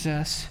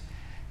Jesus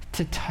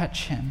to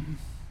touch him.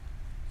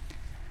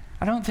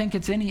 I don't think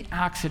it's any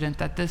accident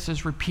that this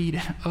is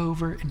repeated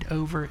over and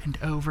over and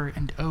over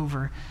and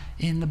over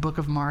in the book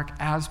of Mark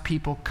as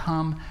people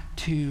come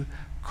to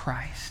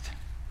Christ.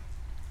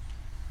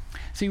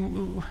 See,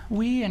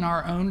 we in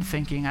our own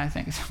thinking, I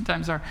think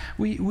sometimes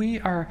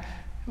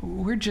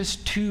we're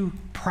just too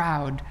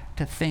proud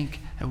to think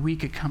that we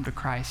could come to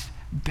Christ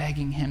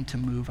begging him to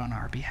move on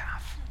our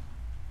behalf.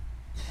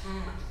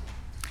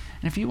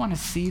 And if you want to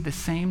see the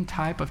same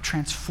type of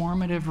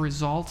transformative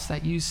results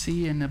that you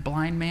see in a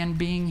blind man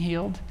being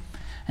healed,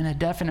 and a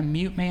deaf and a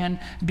mute man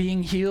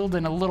being healed,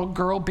 and a little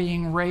girl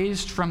being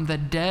raised from the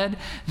dead,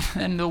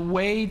 and the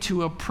way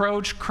to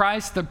approach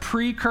Christ, the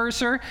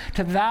precursor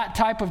to that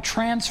type of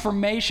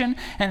transformation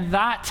and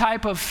that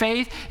type of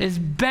faith, is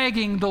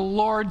begging the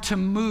Lord to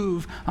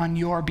move on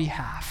your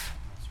behalf.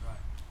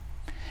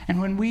 And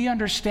when we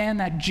understand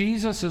that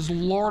Jesus is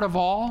Lord of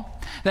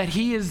all, that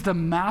he is the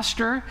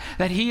master,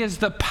 that he is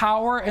the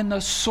power and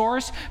the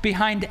source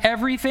behind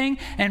everything,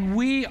 and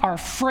we are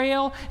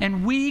frail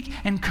and weak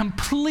and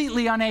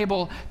completely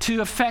unable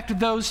to affect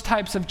those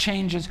types of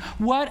changes,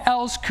 what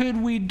else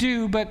could we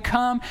do but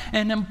come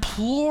and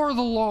implore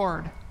the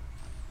Lord?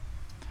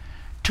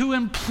 To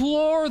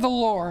implore the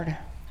Lord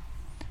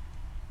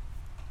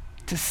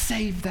to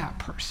save that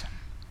person,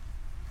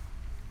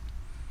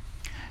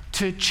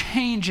 to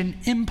change an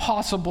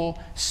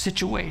impossible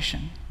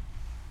situation.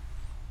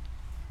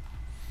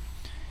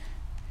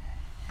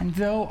 And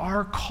though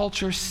our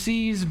culture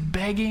sees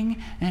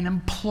begging and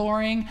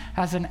imploring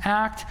as an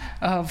act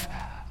of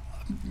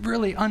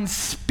really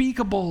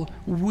unspeakable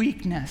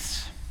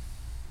weakness,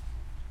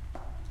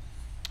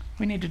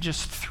 we need to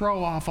just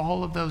throw off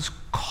all of those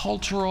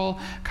cultural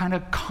kind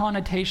of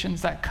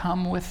connotations that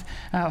come with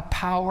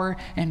power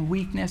and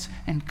weakness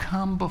and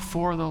come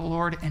before the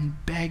Lord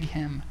and beg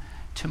him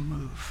to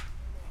move.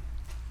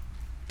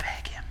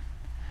 Beg him.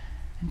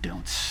 And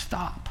don't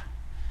stop.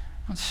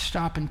 Don't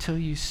stop until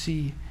you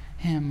see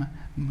him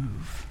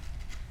move.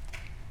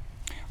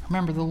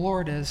 Remember, the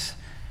Lord is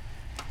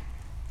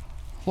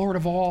Lord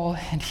of all,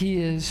 and he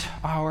is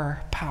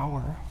our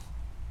power.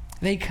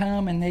 They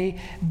come and they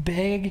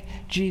beg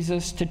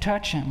Jesus to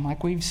touch him,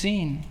 like we've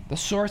seen, the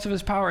source of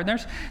his power.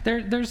 And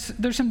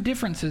there's some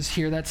differences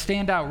here that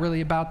stand out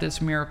really about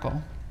this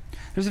miracle.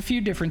 There's a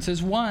few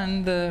differences.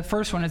 One, the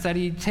first one is that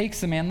he takes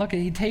the man,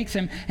 he takes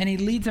him and he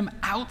leads him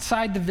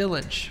outside the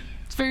village.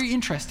 It's very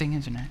interesting,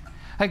 isn't it?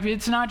 Like,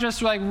 it's not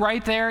just like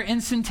right there,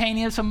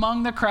 instantaneous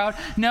among the crowd.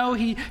 No,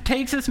 he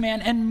takes this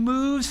man and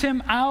moves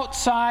him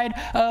outside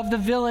of the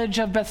village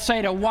of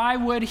Bethsaida. Why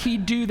would he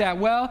do that?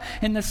 Well,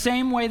 in the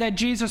same way that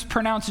Jesus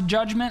pronounced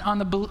judgment on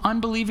the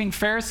unbelieving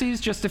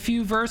Pharisees just a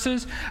few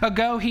verses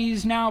ago,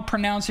 he's now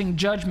pronouncing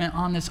judgment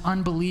on this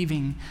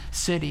unbelieving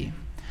city.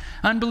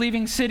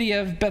 Unbelieving city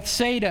of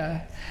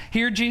Bethsaida.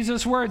 Hear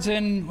Jesus' words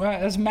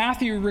as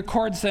Matthew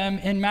records them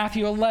in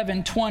Matthew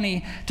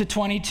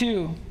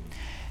 11:20-22.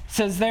 It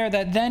says there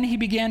that then he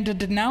began to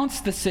denounce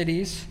the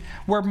cities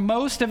where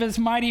most of his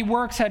mighty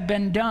works had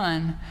been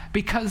done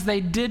because they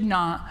did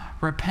not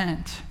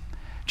repent.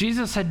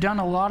 Jesus had done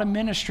a lot of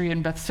ministry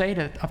in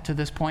Bethsaida up to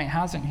this point,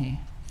 hasn't he?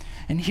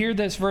 And hear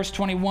this, verse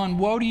 21,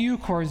 "Woe to you,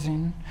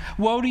 Chorazin!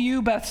 Woe to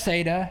you,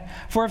 Bethsaida!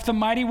 For if the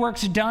mighty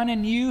works done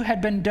in you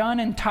had been done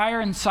in Tyre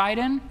and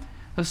Sidon,"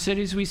 those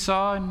cities we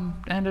saw in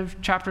the end of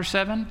chapter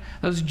 7,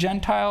 those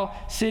Gentile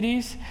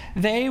cities,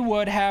 "they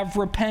would have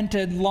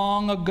repented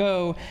long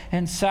ago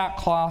in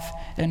sackcloth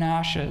and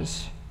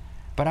ashes.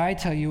 But I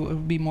tell you, it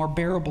would be more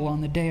bearable on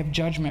the day of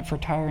judgment for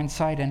Tyre and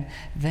Sidon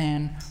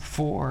than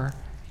for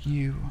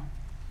you."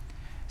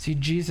 See,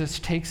 Jesus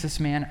takes this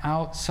man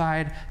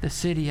outside the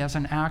city as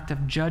an act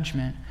of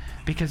judgment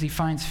because he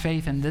finds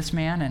faith in this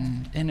man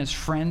and in his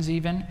friends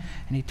even,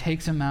 and he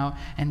takes him out,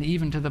 and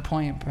even to the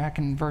point, back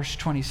in verse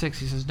 26,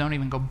 he says, don't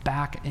even go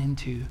back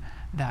into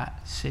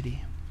that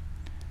city.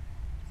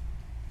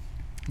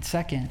 And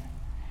second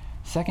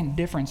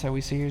difference that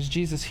we see here is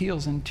Jesus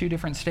heals in two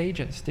different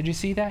stages. Did you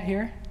see that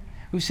here?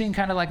 We've seen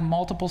kind of like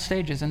multiple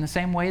stages in the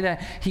same way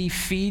that he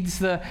feeds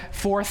the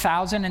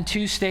 4,000 in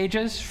two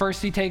stages.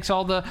 First, he takes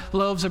all the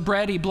loaves of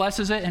bread, he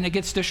blesses it, and it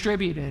gets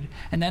distributed.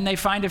 And then they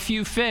find a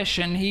few fish,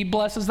 and he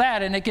blesses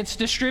that, and it gets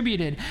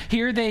distributed.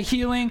 Here, the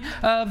healing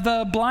of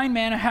the blind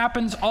man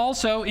happens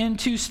also in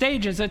two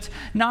stages. It's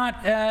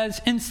not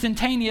as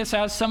instantaneous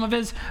as some of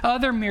his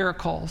other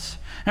miracles.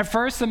 At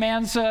first, the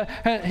man's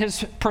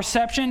his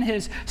perception,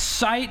 his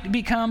sight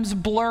becomes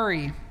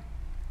blurry.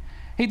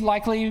 He'd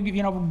likely,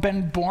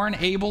 been born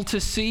able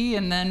to see,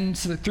 and then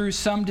through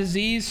some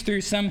disease,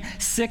 through some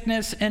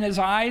sickness in his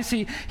eyes,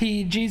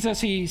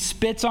 Jesus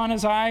spits on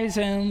his eyes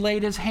and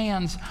laid his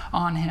hands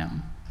on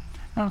him.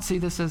 I don't see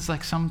this as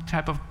like some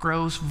type of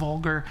gross,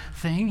 vulgar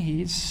thing.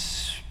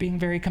 He's being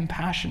very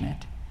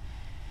compassionate.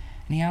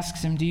 And he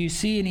asks him, "Do you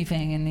see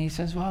anything?" And he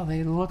says, "Well,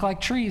 they look like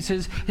trees."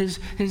 His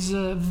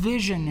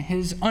vision,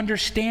 his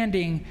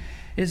understanding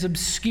is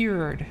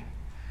obscured,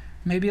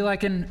 maybe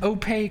like an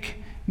opaque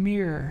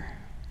mirror.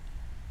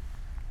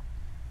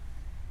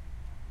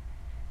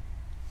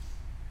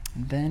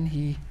 And then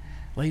he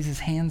lays his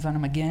hands on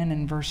him again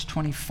in verse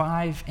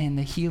 25, and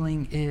the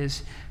healing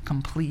is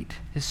complete.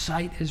 His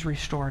sight is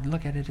restored.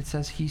 Look at it. It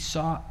says he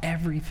saw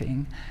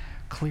everything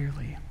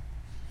clearly.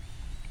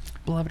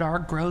 Beloved, our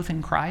growth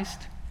in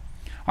Christ,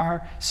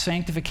 our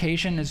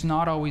sanctification is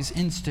not always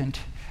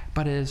instant,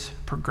 but is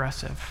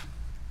progressive.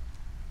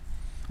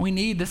 We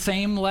need the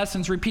same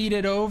lessons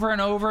repeated over and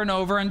over and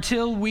over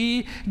until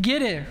we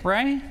get it,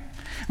 right?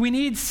 We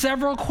need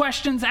several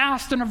questions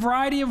asked in a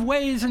variety of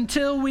ways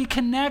until we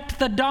connect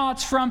the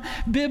dots from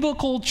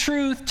biblical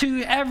truth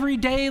to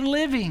everyday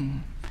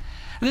living.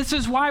 This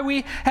is why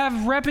we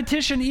have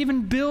repetition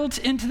even built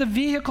into the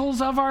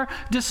vehicles of our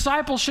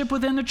discipleship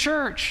within the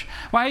church.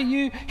 Why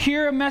you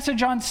hear a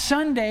message on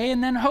Sunday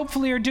and then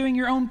hopefully are doing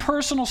your own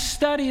personal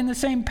study in the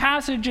same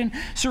passage and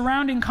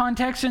surrounding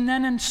context, and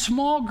then in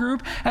small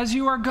group as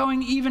you are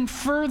going even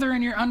further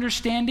in your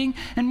understanding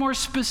and more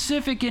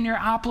specific in your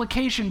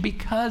application,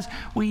 because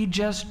we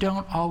just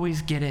don't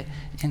always get it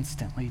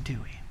instantly, do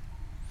we?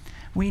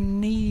 We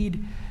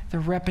need the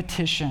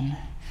repetition.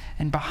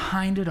 And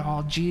behind it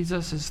all,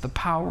 Jesus is the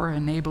power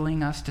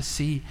enabling us to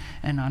see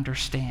and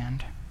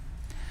understand.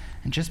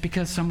 And just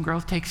because some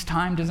growth takes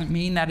time doesn't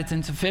mean that it's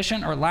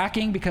insufficient or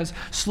lacking, because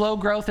slow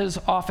growth is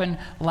often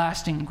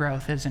lasting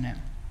growth, isn't it?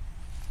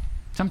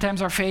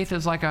 Sometimes our faith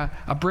is like a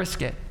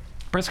brisket.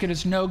 Brisket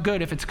is no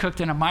good if it's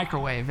cooked in a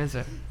microwave, is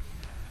it?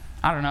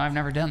 I don't know, I've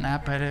never done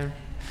that, but I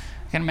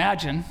can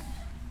imagine.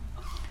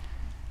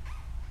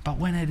 But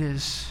when it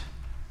is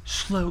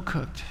slow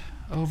cooked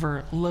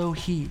over low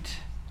heat,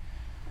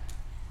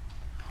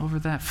 over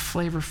that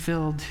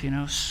flavor-filled,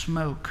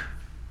 smoke,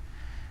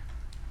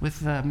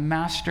 with the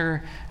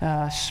master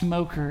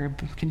smoker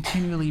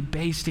continually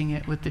basting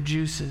it with the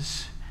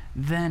juices,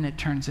 then it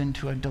turns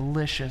into a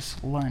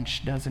delicious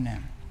lunch, doesn't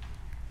it?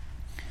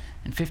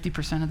 And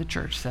 50% of the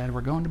church said, we're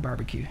going to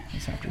barbecue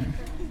this afternoon.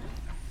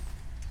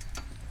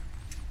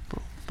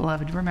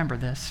 Beloved, remember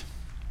this.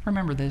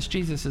 Remember this.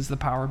 Jesus is the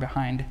power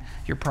behind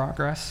your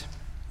progress.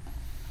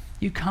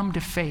 You come to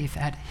faith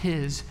at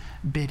his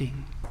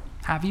bidding.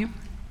 Have you?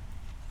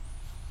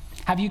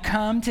 Have you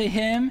come to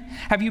him?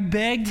 Have you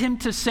begged him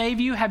to save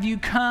you? Have you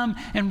come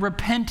in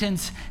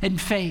repentance and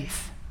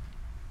faith?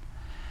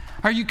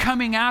 Are you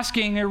coming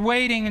asking or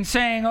waiting and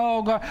saying,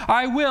 oh God,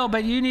 I will,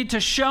 but you need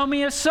to show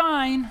me a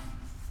sign?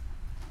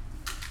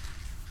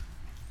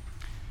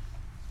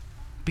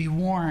 Be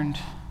warned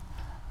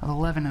of the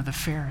leaven of the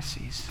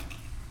Pharisees.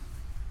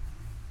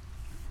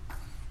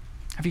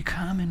 Have you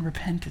come in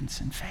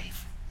repentance and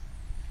faith?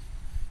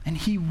 And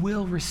he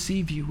will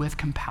receive you with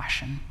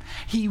compassion.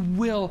 He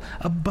will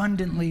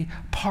abundantly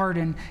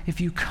pardon if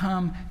you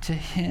come to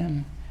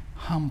him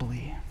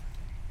humbly.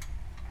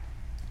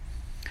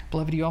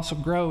 Beloved, you also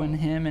grow in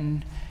him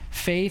in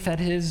faith at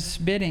his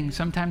bidding.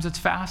 Sometimes it's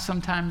fast,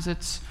 sometimes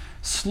it's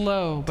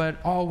slow, but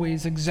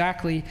always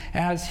exactly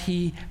as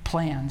he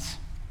plans.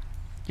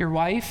 Your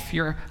wife,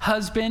 your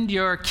husband,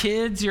 your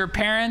kids, your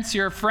parents,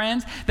 your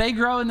friends, they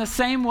grow in the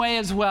same way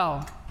as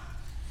well.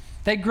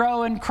 They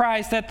grow in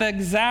Christ at the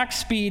exact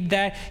speed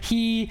that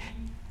he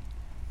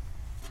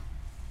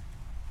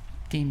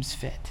deems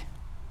fit.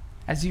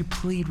 As you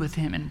plead with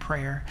him in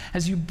prayer,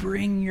 as you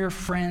bring your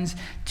friends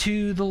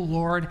to the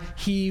Lord,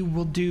 he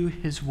will do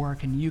his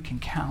work, and you can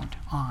count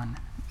on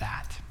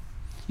that.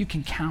 You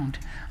can count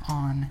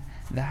on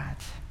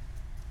that.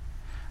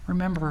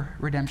 Remember,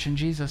 redemption,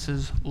 Jesus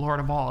is Lord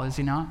of all, is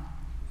he not?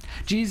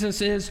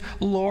 Jesus is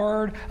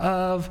Lord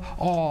of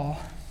all.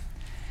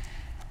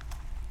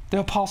 The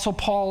Apostle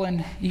Paul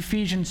in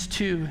Ephesians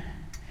 2,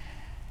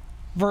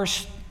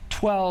 verse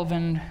 12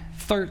 and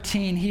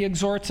 13, he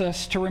exhorts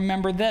us to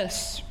remember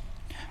this.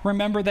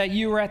 Remember that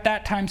you were at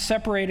that time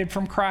separated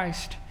from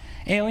Christ,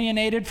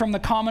 alienated from the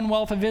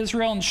commonwealth of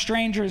Israel and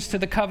strangers to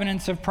the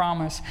covenants of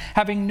promise,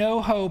 having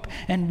no hope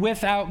and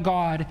without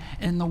God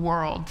in the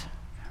world.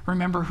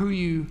 Remember who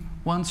you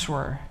once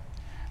were.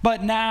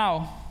 But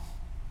now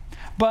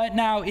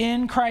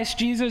in Christ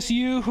Jesus,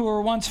 you who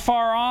were once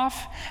far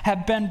off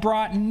have been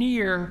brought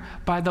near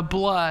by the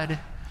blood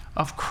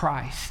of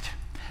Christ.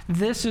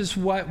 This is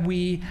what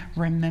we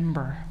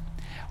remember.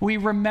 We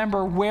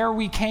remember where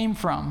we came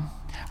from.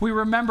 We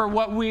remember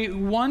what we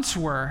once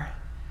were,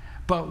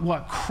 but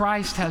what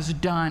Christ has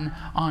done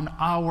on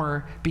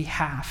our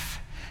behalf.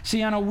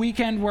 See, on a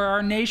weekend where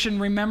our nation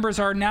remembers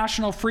our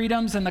national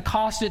freedoms and the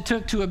cost it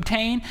took to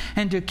obtain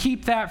and to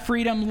keep that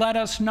freedom, let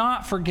us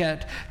not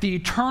forget the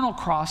eternal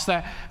cost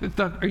that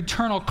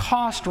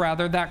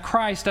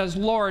Christ as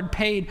Lord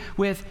paid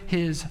with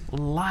his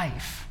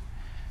life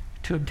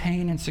to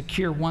obtain and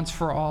secure once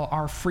for all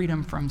our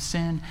freedom from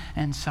sin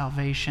and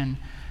salvation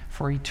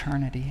for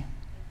eternity.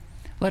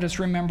 Let us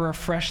remember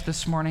afresh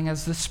this morning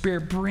as the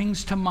Spirit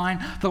brings to mind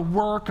the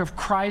work of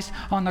Christ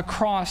on the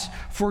cross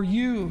for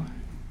you.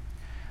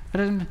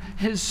 Let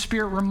his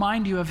Spirit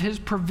remind you of his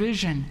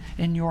provision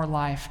in your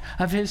life,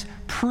 of his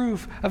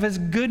proof, of his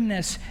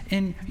goodness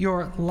in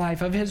your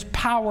life, of his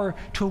power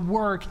to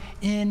work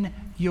in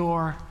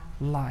your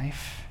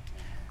life.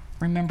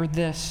 Remember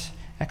this,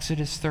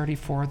 Exodus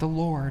 34, the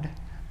Lord,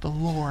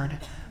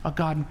 a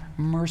God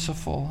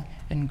merciful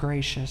and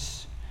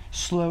gracious,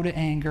 slow to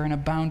anger and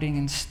abounding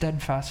in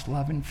steadfast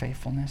love and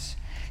faithfulness,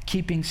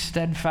 keeping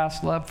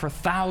steadfast love for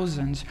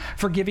thousands,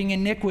 forgiving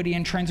iniquity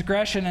and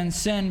transgression and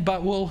sin,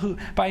 but will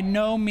by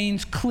no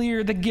means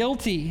clear the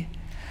guilty,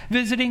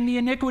 visiting the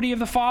iniquity of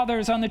the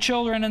fathers on the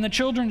children and the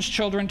children's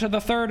children to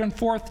the third and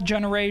fourth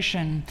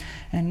generation.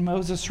 And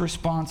Moses'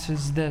 response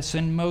is this,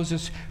 and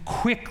Moses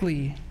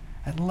quickly,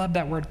 I love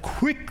that word,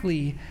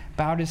 quickly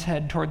bowed his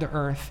head toward the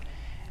earth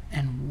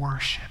and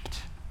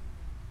worshiped.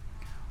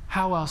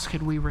 How else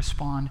could we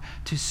respond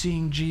to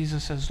seeing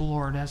Jesus as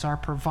Lord, as our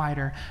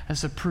provider,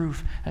 as a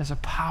proof, as a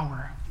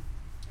power,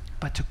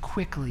 but to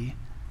quickly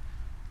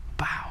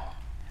bow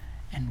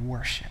and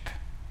worship?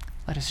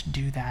 Let us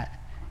do that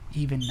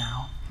even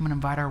now. I'm going to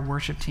invite our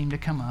worship team to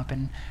come up,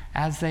 and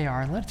as they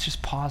are, let's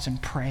just pause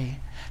and pray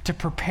to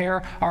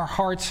prepare our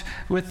hearts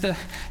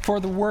for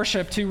the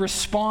worship, to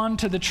respond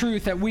to the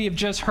truth that we have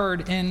just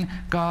heard in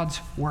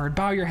God's word.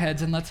 Bow your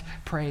heads and let's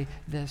pray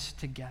this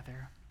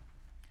together.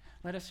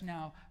 Let us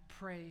now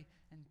pray